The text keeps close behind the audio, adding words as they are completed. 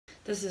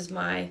This is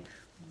my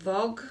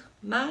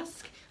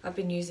Vogmask. I've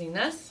been using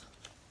this.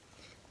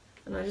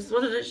 And I just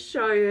wanted to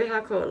show you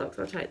how cool it looks.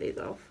 I'll take these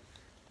off.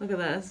 Look at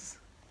this.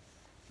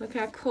 Look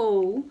how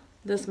cool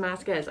this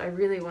mask is. I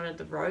really wanted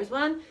the rose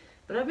one,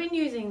 but I've been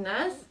using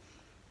this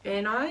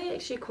and I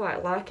actually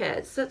quite like it.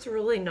 It sits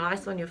really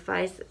nice on your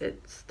face.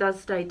 It does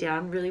stay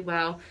down really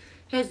well.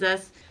 Here's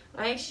this.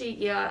 I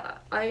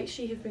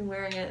actually have been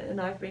wearing it and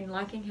I've been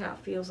liking how it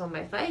feels on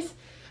my face.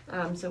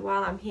 So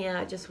while I'm here,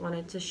 I just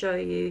wanted to show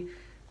you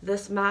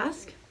this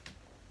mask.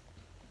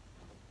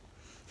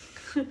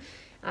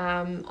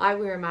 I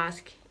wear a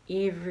mask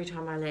every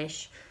time I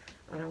lash.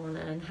 I don't want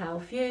to inhale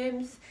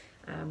fumes.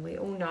 We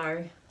all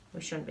know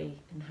we shouldn't be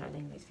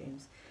inhaling these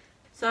fumes.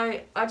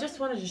 So I just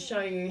wanted to show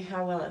you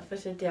how well it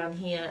fitted down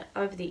here,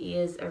 over the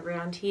ears,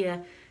 around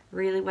here,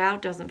 really well,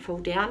 doesn't fall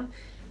down.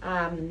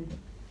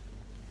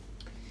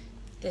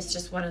 That's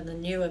just one of the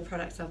newer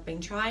products I've been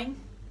trying.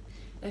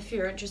 If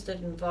you're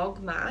interested in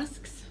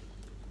Vogmasks,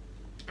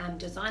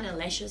 Designer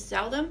Lashes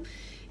sell them,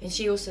 and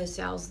she also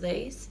sells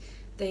these.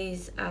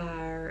 These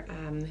are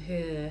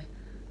her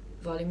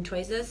volume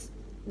tweezers.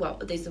 Well,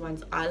 these are the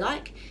ones I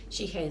like.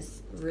 She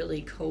has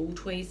really cool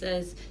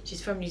tweezers.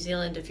 She's from New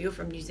Zealand. If you're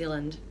from New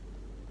Zealand,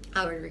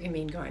 I would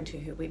recommend going to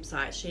her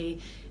website.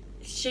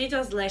 She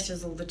does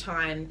lashes all the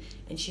time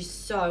and she's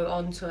so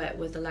onto it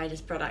with the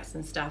latest products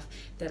and stuff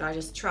that I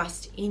just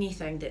trust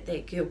anything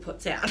that girl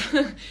puts out.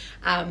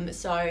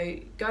 So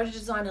go to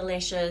Designer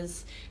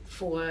Lashes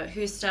for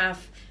her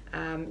stuff.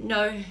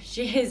 No,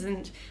 she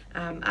hasn't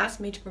asked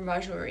me to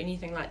promote her or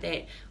anything like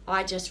that.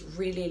 I just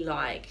really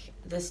like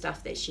the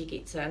stuff that she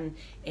gets in,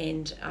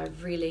 and I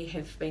really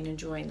have been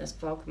enjoying this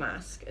Vog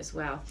mask as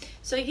well.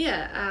 So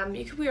yeah,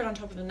 you could wear it on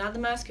top of another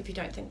mask if you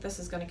don't think this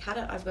is going to cut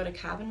it. I've got a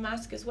carbon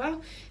mask as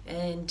well,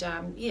 and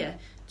yeah,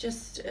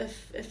 just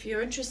if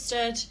you're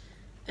interested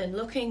in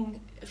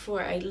looking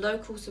for a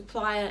local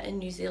supplier in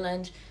New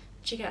Zealand,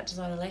 check out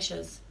Designer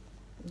Lashes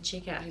and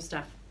check out her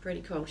stuff.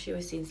 Pretty cool. She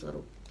always sends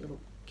little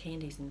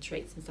candies and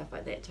treats and stuff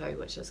like that too,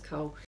 which is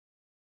cool.